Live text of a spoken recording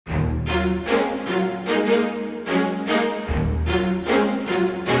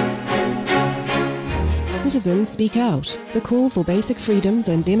Citizens speak out. The call for basic freedoms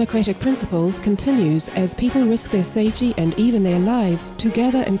and democratic principles continues as people risk their safety and even their lives to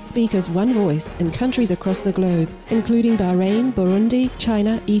gather and speak as one voice in countries across the globe, including Bahrain, Burundi,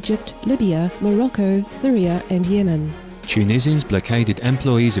 China, Egypt, Libya, Morocco, Syria and Yemen. Tunisians blockaded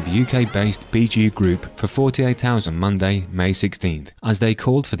employees of UK-based BG Group for 48 hours on Monday, May 16th, as they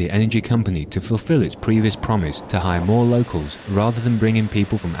called for the energy company to fulfill its previous promise to hire more locals rather than bring in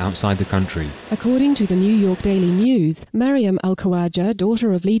people from outside the country. According to the New York Daily News, Maryam Al-Khawaja,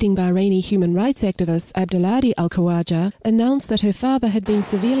 daughter of leading Bahraini human rights activist Abdulhadi Al-Khawaja, announced that her father had been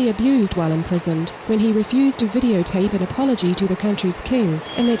severely abused while imprisoned when he refused to videotape an apology to the country's king,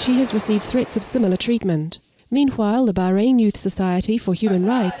 and that she has received threats of similar treatment. Meanwhile, the Bahrain Youth Society for Human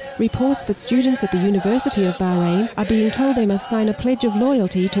Rights reports that students at the University of Bahrain are being told they must sign a pledge of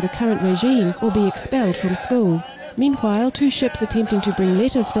loyalty to the current regime or be expelled from school. Meanwhile, 2 ships attempting to bring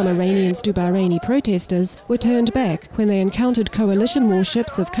letters from Iranians to Bahraini protesters were turned back when they encountered coalition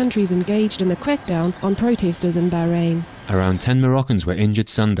warships of countries engaged in the crackdown on protesters in Bahrain. Around 10 Moroccans were injured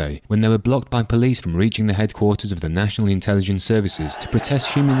Sunday when they were blocked by police from reaching the headquarters of the National Intelligence Services to protest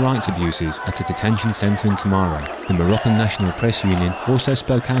human rights abuses at a detention centre in Tamara. The Moroccan National Press Union also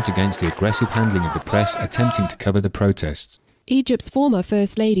spoke out against the aggressive handling of the press attempting to cover the protests. Egypt's former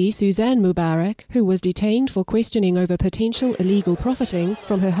First Lady Suzanne Mubarak, who was detained for questioning over potential illegal profiting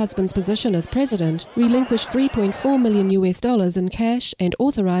from her husband's position as president, relinquished $3.4 million in cash and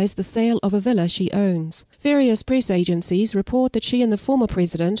authorized the sale of a villa she owns. Various press agencies report that she and the former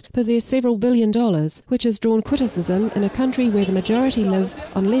president possess several $billion, which has drawn criticism in a country where the majority live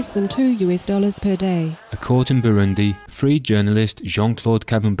on less than $2 per day. A court in Burundi freed journalist Jean-Claude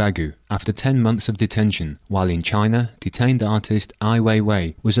Kabumbagu after 10 months of detention, while in China, detained artist Ai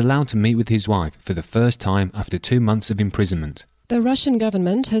Weiwei was allowed to meet with his wife for the first time after 2 months of imprisonment. The Russian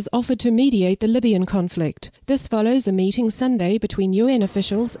government has offered to mediate the Libyan conflict. This follows a meeting Sunday between UN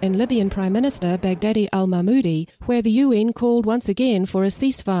officials and Libyan Prime Minister Abdulhadi Al-Mahmoudi, where the UN called once again for a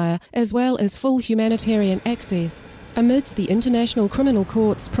ceasefire as well as full humanitarian access. Amidst the International Criminal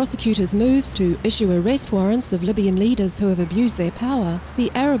Court's prosecutors' moves to issue arrest warrants of Libyan leaders who have abused their power,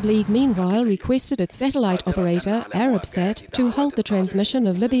 the Arab League meanwhile requested its satellite operator, Arabsat, to halt the transmission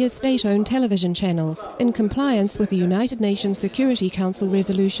of Libya's state-owned television channels, in compliance with the United Nations Security Council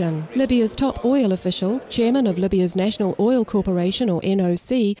resolution. Libya's top oil official, chairman of Libya's National Oil Corporation or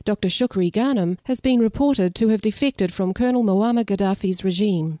NOC, Dr. Shukri Ghanem, has been reported to have defected from Colonel Muammar Gaddafi's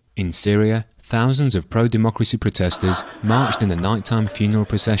regime. In Syria, thousands of pro-democracy protesters marched in a nighttime funeral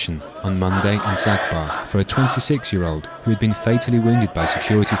procession on Monday in Sakbar for a 26-year-old who had been fatally wounded by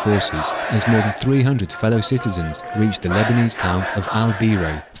security forces as more than 300 fellow citizens reached the Lebanese town of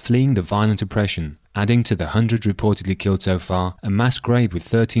Al-Bireh, fleeing the violent oppression. Adding to the 100 reportedly killed so far, a mass grave with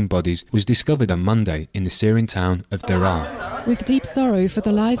 13 bodies was discovered on Monday in the Syrian town of Daraa. With deep sorrow for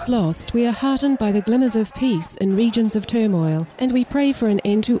the lives lost, we are heartened by the glimmers of peace in regions of turmoil, and we pray for an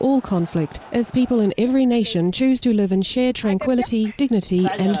end to all conflict as people in every nation choose to live in shared tranquility, dignity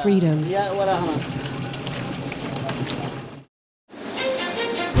and freedom.